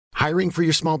Hiring for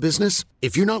your small business?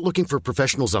 If you're not looking for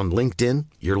professionals on LinkedIn,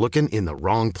 you're looking in the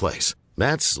wrong place.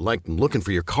 That's like looking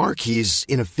for your car keys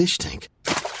in a fish tank.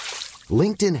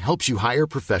 LinkedIn helps you hire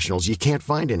professionals you can't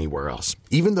find anywhere else,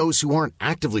 even those who aren't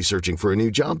actively searching for a new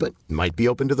job but might be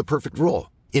open to the perfect role.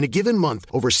 In a given month,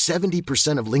 over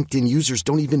 70% of LinkedIn users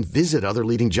don't even visit other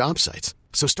leading job sites.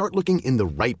 So start looking in the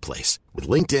right place. With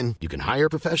LinkedIn, you can hire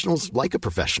professionals like a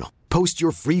professional. Post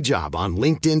your free job on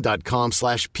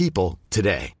linkedin.com/people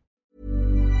today.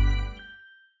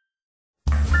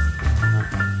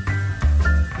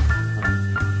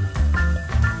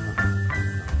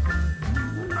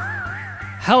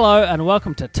 Hello and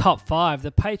welcome to Top 5,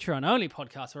 the Patreon-only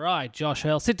podcast where I, Josh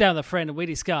Earl, sit down with a friend and we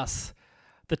discuss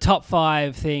the top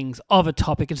 5 things of a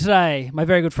topic. And today, my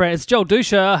very good friend, it's Joel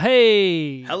Dusha.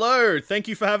 Hey! Hello! Thank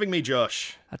you for having me,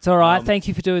 Josh. That's all right. Thank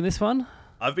you for doing this one.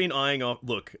 I've been eyeing off...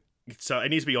 Look, so I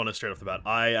need to be honest straight off the bat.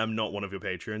 I am not one of your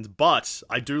patrons, but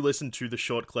I do listen to the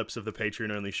short clips of the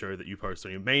Patreon-only show that you post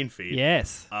on your main feed.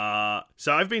 Yes.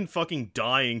 So I've been fucking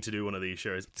dying to do one of these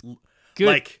shows. Good.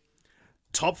 Like,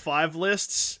 top 5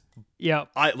 lists... Yep.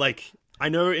 I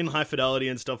know in High Fidelity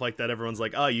and stuff like that, everyone's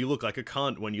like, oh, you look like a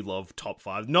cunt when you love top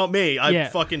 5. Not me. I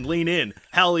fucking lean in.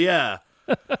 Hell yeah.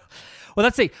 Well,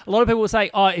 that's it. A lot of people will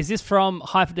say, oh, is this from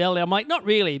High Fidelity? I'm like, not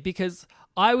really, because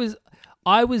I was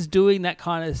doing that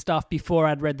kind of stuff before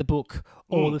I'd read the book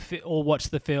or or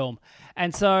watched the film.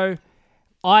 And so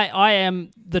I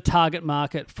am the target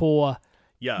market for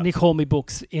Nick Hornby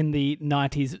books in the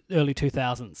 90s, early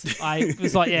 2000s. I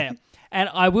was like, yeah. And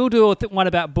I will do one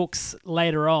about books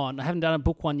later on. I haven't done a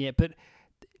book one yet, but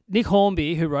Nick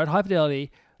Hornby, who wrote High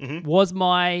Fidelity, was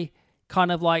my kind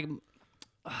of like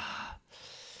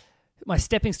my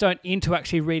stepping stone into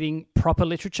actually reading proper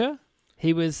literature.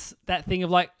 He was that thing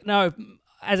of like, no,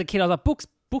 as a kid I was like,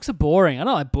 books are boring. I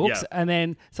don't like books. Yeah. And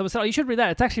then someone said, oh, you should read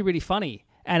that. It's actually really funny.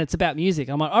 And it's about music.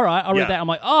 I'm like, all right, I'll read that. I'm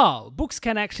like, oh, books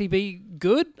can actually be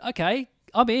good? Okay,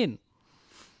 I'm in.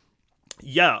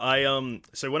 Yeah,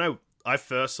 so when I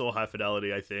first saw High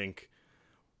Fidelity, I think,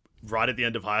 right at the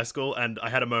end of high school, and I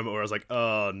had a moment where I was like,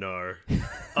 oh, no.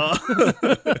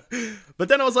 But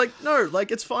then I was like, no,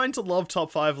 like, it's fine to love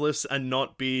top 5 lists and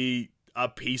not be a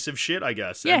piece of shit, I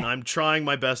guess. Yeah. And I'm trying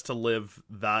my best to live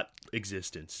that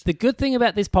existence. The good thing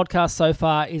about this podcast so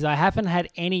far is I haven't had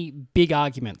any big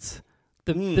arguments.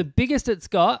 The biggest it's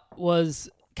got was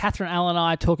Catherine Allen and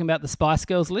I talking about the Spice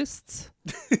Girls lists.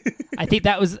 I think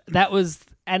that was,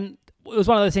 and it was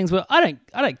one of those things where I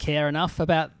don't care enough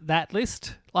about that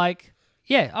list. Like,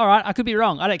 yeah, all right, I could be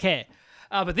wrong. I don't care.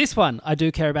 But this one I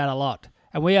do care about a lot.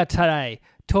 And we are today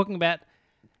talking about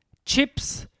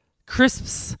chips,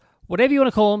 crisps, whatever you want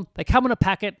to call them. They come in a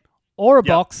packet or a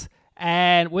box,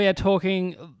 and we are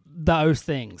talking those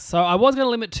things. So I was going to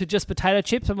limit to just potato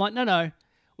chips. I'm like, no.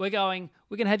 We're going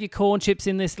to have your corn chips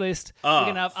in this list. We're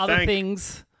going to have other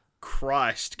things.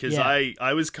 Christ, because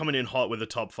I was coming in hot with a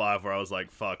top 5 where I was like,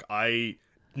 fuck, I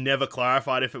never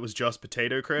clarified if it was just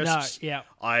potato crisps. No, yeah.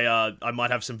 I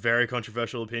might have some very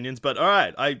controversial opinions, but all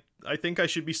right, I think I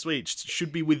should be sweet.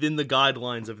 Should be within the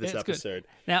guidelines of this episode.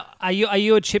 Good. Now, are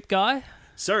you a chip guy?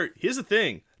 So here's the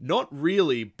thing, not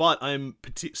really, but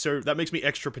so that makes me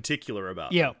extra particular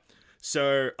about them.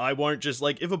 So I won't just,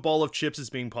 like, if a bowl of chips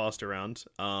is being passed around,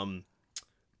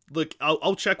 look,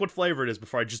 I'll check what flavor it is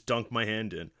before I just dunk my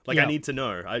hand in. Like, I need to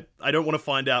know. I don't want to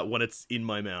find out when it's in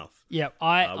my mouth. Yeah,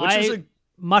 which is a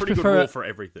much pretty prefer good rule for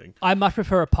everything. I much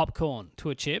prefer a popcorn to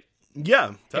a chip.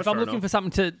 Yeah, if I'm looking for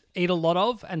something to eat a lot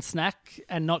of and snack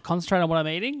and not concentrate on what I'm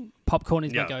eating, popcorn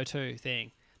is my go-to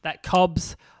thing. That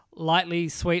Cobb's lightly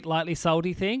sweet, lightly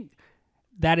salty thing,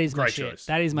 that is my shit. Choice.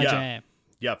 That is my jam.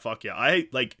 Yeah, fuck yeah. I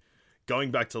like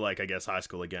going back to, like, I guess high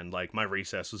school again. Like, my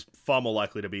recess was far more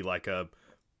likely to be like a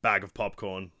bag of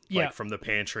popcorn, like from the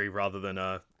pantry, rather than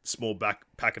a small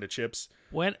packet of chips.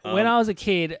 When I was a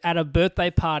kid at a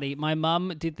birthday party, my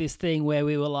mum did this thing where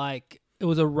we were like, it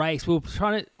was a race. We were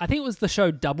trying to, I think it was the show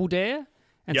Double Dare.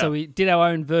 And so we did our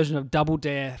own version of Double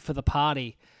Dare for the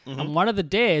party. And one of the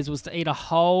dares was to eat a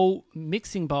whole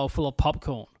mixing bowl full of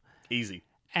popcorn. Easy.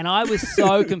 And I was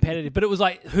so competitive, but it was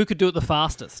like, who could do it the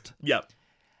fastest? Yep.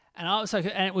 And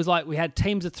it was like, we had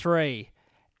teams of 3.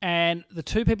 And the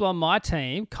 2 people on my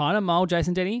team, kind of Mole,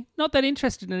 Jason Denny, not that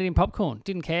interested in eating popcorn.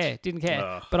 Didn't care.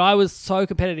 But I was so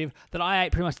competitive that I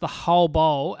ate pretty much the whole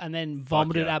bowl and then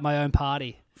vomited at my own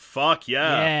party. Fuck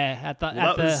yeah. Yeah,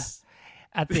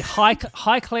 at the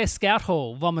Highclere Scout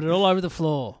Hall, vomited all over the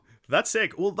floor. That's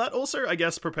sick. Well, that also, I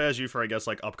guess, prepares you for,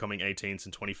 like, upcoming 18th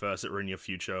and 21st that are in your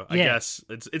future. I guess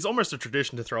it's almost a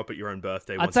tradition to throw up at your own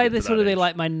birthday. I'd say this would have been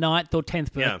like my 9th or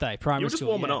 10th birthday, primary school. You're just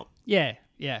warming up. Yeah.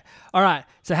 Yeah. All right.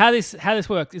 So how this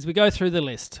works is we go through the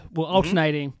list. We're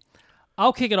alternating.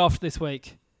 I'll kick it off this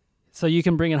week, so you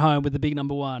can bring it home with the big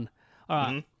number one. All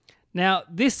right. Now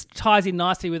this ties in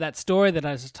nicely with that story that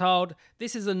I just told.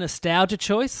 This is a nostalgia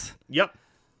choice. Yep.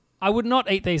 I would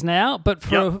not eat these now, but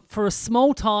for a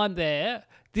small time there,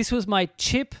 this was my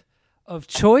chip of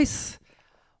choice,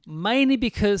 mainly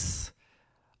because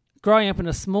growing up in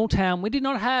a small town, we did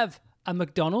not have a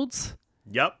McDonald's.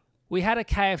 Yep. We had a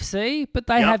KFC, but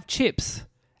they have chips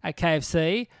at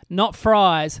KFC, not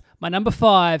fries. My number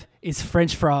 5 is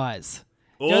French fries.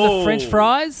 You know the French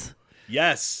fries?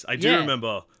 Yes, I do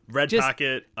remember. Red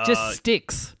packet. Just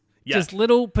sticks. Yeah. Just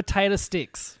little potato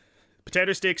sticks.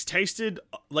 Potato sticks tasted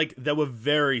like they were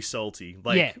very salty.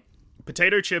 Like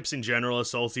potato chips in general are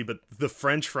salty, but the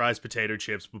French fries potato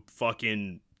chips were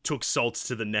fucking took salt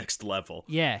to the next level.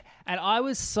 Yeah, and I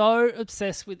was so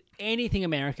obsessed with anything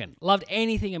American. Loved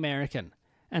anything American.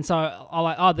 And so I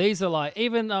like, these are like,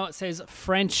 even though it says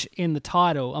French in the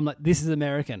title, I'm like, this is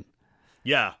American.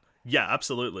 Yeah,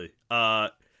 absolutely.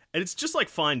 And it's just like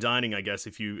fine dining, I guess,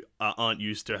 if you aren't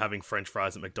used to having French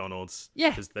fries at McDonald's. Yeah.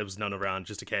 Because there was none around,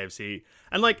 just a KFC.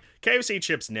 And like KFC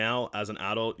chips now, as an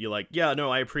adult, you're like, yeah,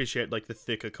 no, I appreciate like the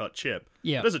thicker cut chip.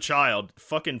 Yeah. But as a child,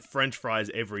 fucking French fries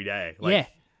every day. Like,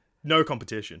 no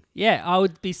competition. Yeah, I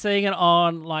would be seeing it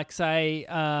on, like, say,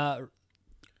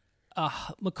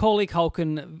 Macaulay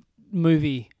Culkin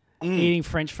movie, eating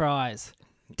French fries,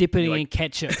 dipping in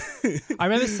ketchup. I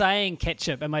remember saying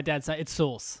ketchup, and my dad said, it's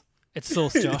sauce. It's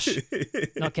sauce, Josh,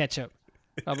 not ketchup.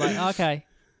 I'm like, okay.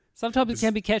 Sometimes it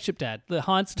can be ketchup, Dad. The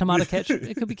Heinz tomato ketchup,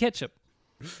 it could be ketchup.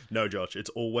 No, Josh, it's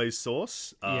always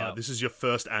sauce. This is your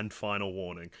first and final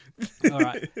warning. All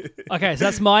right. Okay, so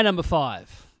that's my number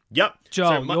 5. Yep.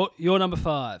 Joel, so your number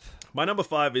 5. My number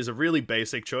 5 is a really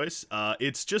basic choice.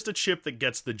 It's just a chip that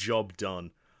gets the job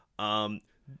done.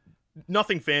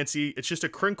 Nothing fancy. It's just a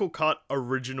crinkle cut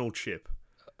original chip.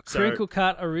 Crinkle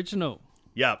cut original.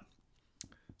 Yeah.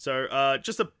 So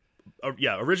just a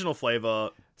original flavor.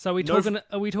 So are we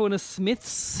talking to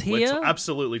Smith's here? We're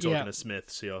absolutely talking to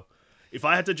Smith's here. If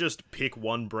I had to just pick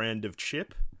one brand of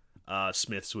chip,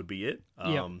 Smith's would be it.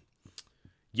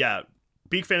 Yeah.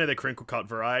 Big fan of their crinkle cut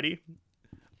variety.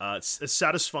 It's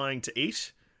satisfying to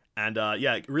eat, and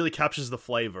it really captures the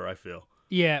flavor, I feel.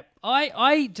 Yeah,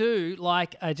 I do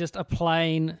like just a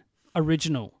plain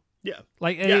original. Yeah.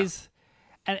 Like it is,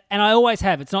 and I always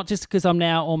have. It's not just because I'm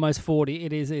now almost 40.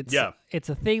 It's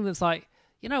a thing that's like,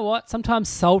 you know what? Sometimes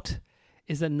salt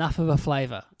is enough of a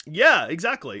flavor. Yeah,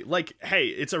 exactly. Like, hey,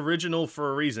 it's original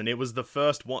for a reason. It was the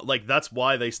first one. Like, that's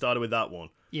why they started with that one.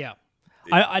 Yeah.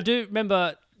 I do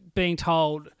remember being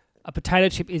told a potato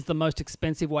chip is the most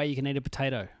expensive way you can eat a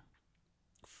potato.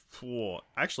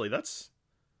 Actually, that's...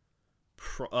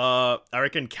 I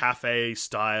reckon cafe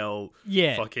style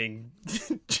fucking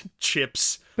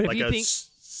chips. But like if you think...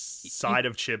 side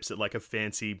of chips at like a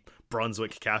fancy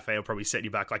Brunswick cafe will probably set you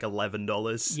back like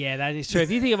 $11. Yeah, that is true.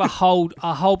 If you think of a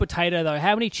whole potato, though,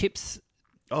 how many chips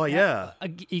are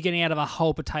you getting out of a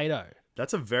whole potato?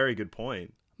 That's a very good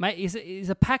point. Mate, is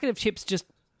a packet of chips just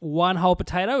one whole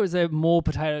potato, or is there more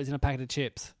potatoes in a packet of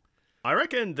chips? I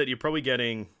reckon that you're probably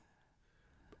getting...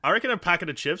 I reckon a packet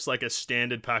of chips, like a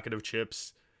standard packet of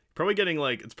chips, probably getting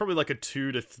like... It's probably like a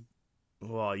 2 to...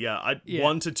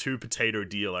 1 to 2 potato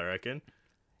deal, I reckon.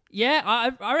 Yeah,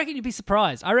 I reckon you'd be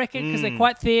surprised. I reckon because they're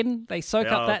quite thin, they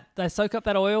soak up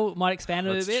that oil, might expand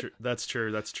it a bit. That's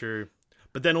true.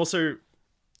 But then also,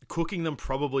 cooking them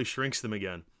probably shrinks them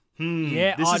again.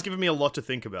 This has given me a lot to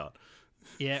think about.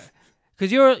 Yeah,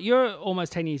 because you're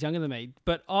almost 10 years younger than me,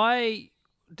 but I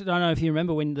don't know if you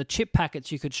remember when the chip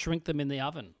packets, you could shrink them in the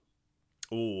oven.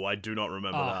 Oh, I do not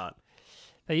remember that.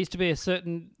 There used to be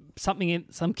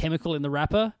some chemical in the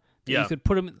wrapper. Yeah. You could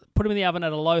put them in the oven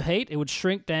at a low heat. It would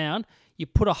shrink down. You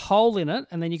put a hole in it,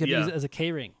 and then you could use it as a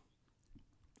key ring.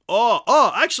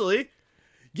 Oh, actually,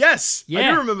 yes, yeah.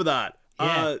 I do remember that.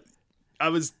 Yeah. I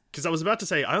was about to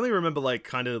say I only remember like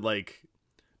kind of like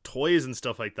toys and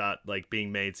stuff like that like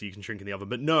being made so you can shrink in the oven,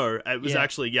 but no, it was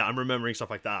actually I'm remembering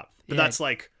stuff like that. But that's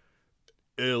like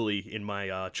early in my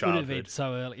childhood. Would have been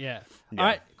so early, yeah. All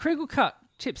right, crinkle cut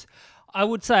chips. I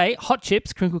would say hot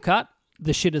chips, crinkle cut.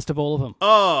 The shittest of all of them.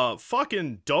 Oh,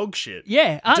 fucking dog shit.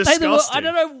 Yeah, aren't disgusting. they I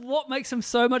don't know what makes them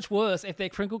so much worse if they're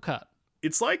crinkle cut.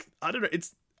 It's like, I don't know,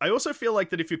 I also feel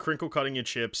like that if you're crinkle cutting your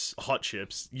chips, hot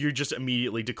chips, you're just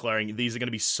immediately declaring these are going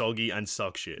to be soggy and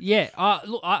suck shit. Yeah,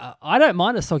 look, I don't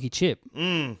mind a soggy chip.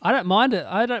 I don't mind it.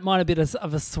 I don't mind a bit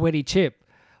of a sweaty chip.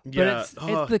 But it's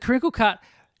the crinkle cut.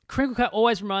 Crinkle cut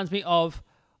always reminds me of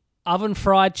oven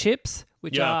fried chips,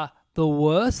 which are the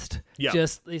worst. Yeah.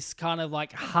 Just this kind of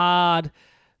like hard,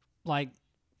 like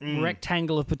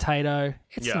rectangle of potato.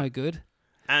 It's no good.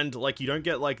 And, like, you don't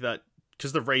get, like, that...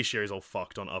 Because the ratio is all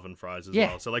fucked on oven fries as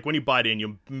well. So, like, when you bite in,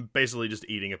 you're basically just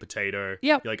eating a potato.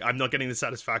 Yep. You're like, I'm not getting the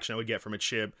satisfaction I would get from a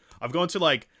chip. I've gone to,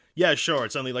 like... Yeah, sure,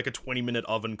 it's only, like, a 20-minute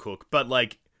oven cook. But,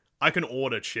 like, I can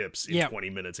order chips in 20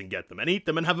 minutes and get them. And eat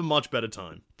them and have a much better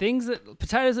time.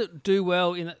 Potatoes that do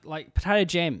well in, like, potato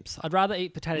gems. I'd rather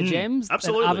eat potato gems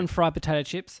than oven-fried potato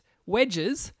chips.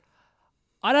 Wedges...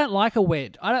 I don't like a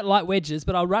wedge. I don't like wedges,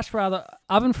 but I'd much rather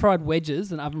oven-fried wedges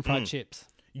than oven-fried chips.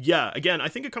 Yeah, again, I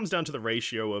think it comes down to the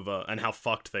ratio of and how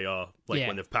fucked they are, like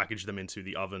when they've packaged them into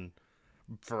the oven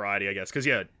variety, I guess. Because,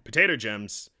 potato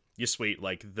gems, you're sweet.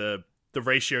 Like, the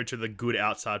ratio to the good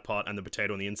outside part and the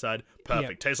potato on the inside,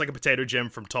 perfect. Yep. Tastes like a potato gem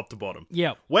from top to bottom.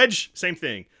 Yeah. Wedge, same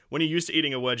thing. When you're used to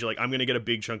eating a wedge, you're like, I'm going to get a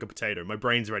big chunk of potato. My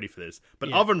brain's ready for this.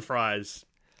 But oven fries,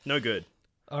 no good.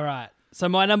 All right. So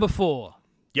my number 4.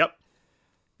 Yep.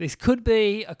 This could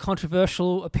be a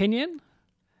controversial opinion.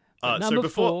 So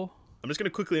before, I'm just going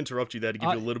to quickly interrupt you there to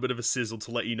give you a little bit of a sizzle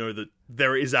to let you know that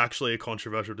there is actually a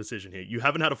controversial decision here. You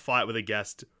haven't had a fight with a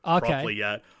guest properly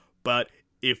yet, but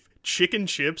if chicken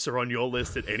chips are on your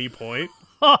list at any point,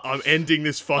 I'm ending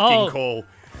this fucking call.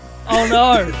 Oh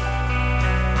no.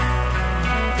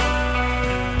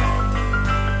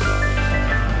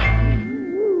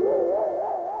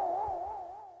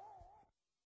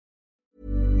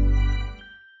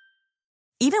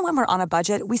 Even when we're on a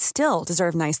budget, we still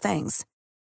deserve nice things.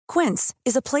 Quince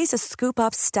is a place to scoop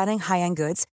up stunning high-end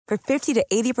goods for 50 to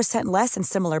 80% less than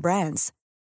similar brands.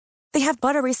 They have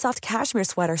buttery soft cashmere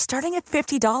sweaters starting at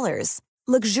 $50,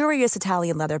 luxurious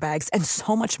Italian leather bags, and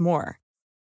so much more.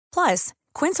 Plus,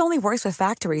 Quince only works with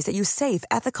factories that use safe,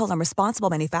 ethical, and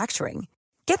responsible manufacturing.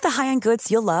 Get the high-end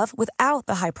goods you'll love without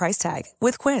the high price tag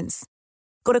with Quince.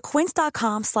 Go to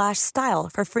quince.com/style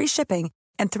for free shipping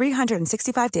and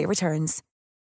 365-day returns.